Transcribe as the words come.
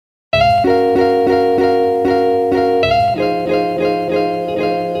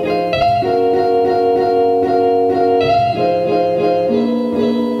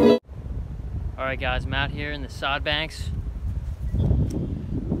cod banks.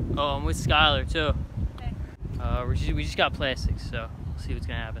 Oh, I'm with Skylar too. Okay. We just got plastics, so we'll see what's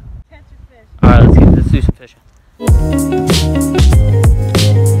gonna happen. Catch a fish. All right, let's do some fishing.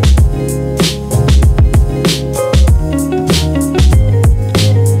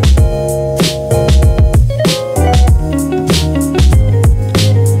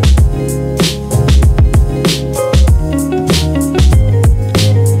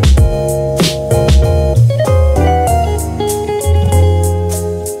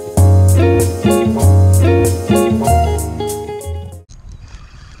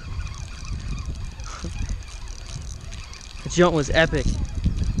 The jump was epic.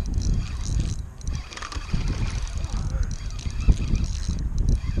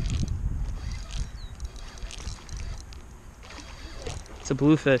 It's a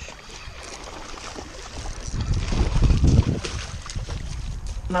bluefish.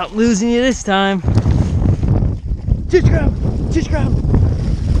 Not losing you this time. Just grab him! Just grab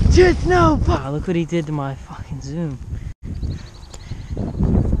him! Just no! Wow, look what he did to my fucking zoom.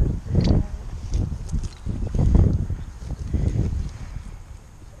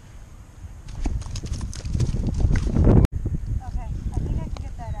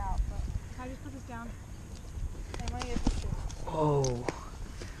 Oh,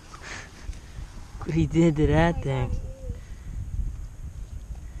 what he did to that thing.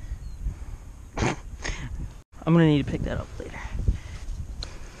 I'm gonna need to pick that up later.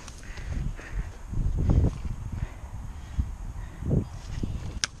 I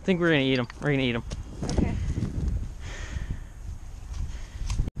think we're gonna eat them. We're gonna eat them. Okay.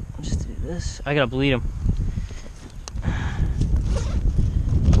 I'll just do this. I gotta bleed them.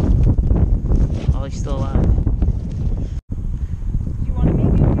 Oh, he's still alive.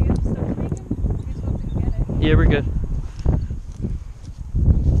 Yeah, we're good.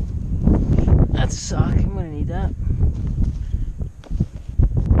 That's a sock. I'm gonna need that.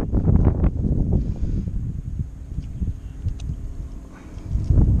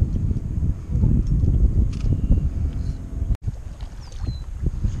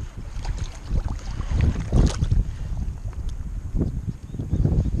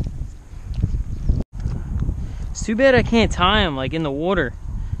 It's too bad I can't tie them like in the water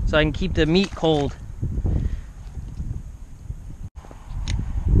so I can keep the meat cold.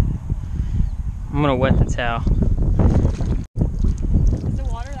 I'm gonna wet the towel. Is the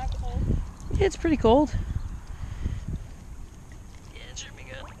water that cold? Yeah, it's pretty cold. Yeah, it should be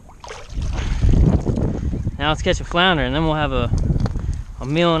good. Now let's catch a flounder and then we'll have a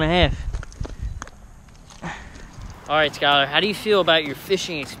meal and a half. All right, Skylar, how do you feel about your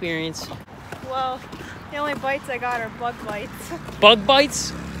fishing experience? Well, the only bites I got are bug bites. Bug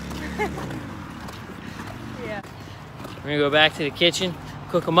bites? Yeah. We're gonna go back to the kitchen,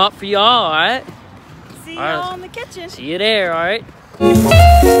 cook them up for y'all, all right? See y'all in the kitchen. See you there, all right?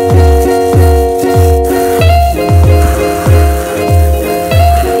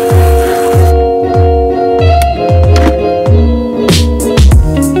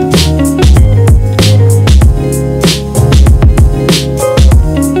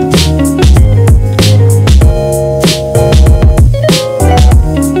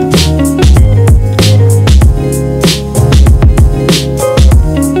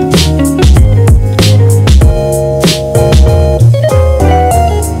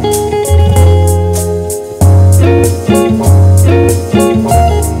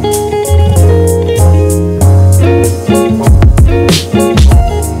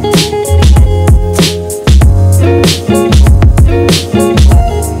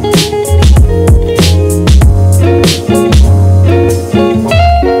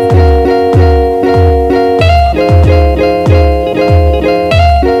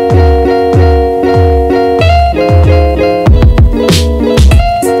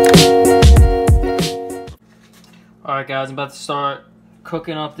 Alright guys, I'm about to start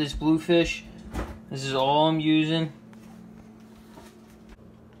cooking up this bluefish. This is all I'm using.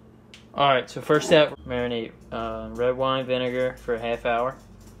 Alright, so first step, marinate red wine vinegar for a half hour.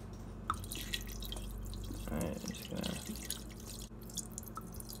 Alright, I'm just gonna...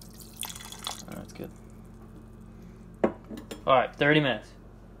 Alright, that's good. Alright, 30 minutes.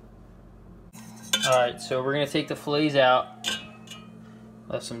 Alright, so we're gonna take the fillets out.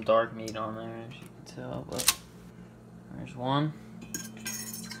 Left some dark meat on there, as you can tell, but there's one.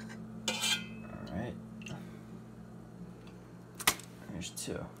 Alright. There's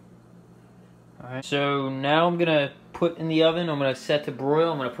two. Alright, so now I'm gonna put in the oven. I'm gonna set to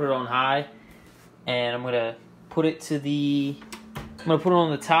broil. I'm gonna put it on high. And I'm gonna put it to the... I'm gonna put it on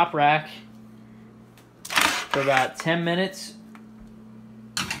the top rack for about 10 minutes.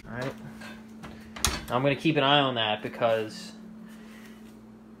 Alright. I'm gonna keep an eye on that because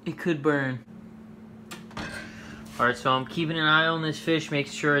it could burn. Alright, so I'm keeping an eye on this fish,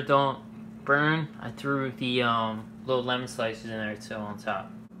 making sure it don't burn. I threw the little lemon slices in there too on top.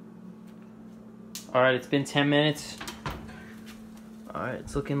 Alright, it's been 10 minutes. Alright,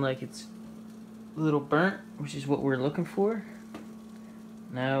 it's looking like it's a little burnt, which is what we're looking for.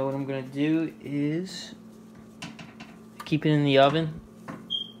 Now what I'm gonna do is keep it in the oven.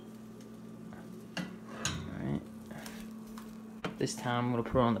 Alright. This time I'm gonna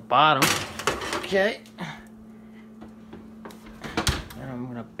put it on the bottom. Okay. And I'm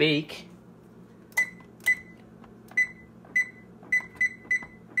gonna bake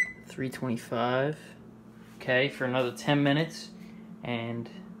 325. Okay, for another 10 minutes, and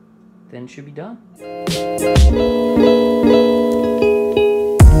then it should be done.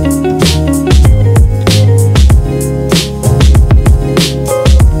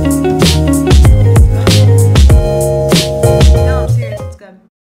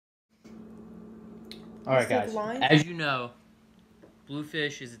 Alright guys, as you know,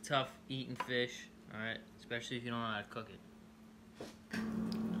 bluefish is a tough eating fish, alright? Especially if you don't know how to cook it.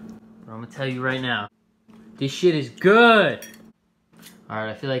 But I'm gonna tell you right now, this shit is good! Alright,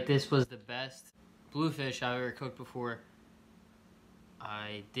 I feel like this was the best bluefish I've ever cooked before.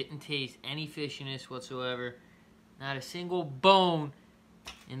 I didn't taste any fishiness whatsoever. Not a single bone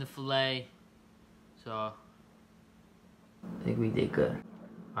in the fillet. So, I think we did good.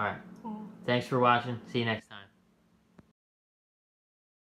 Alright, thanks for watching. See you next time.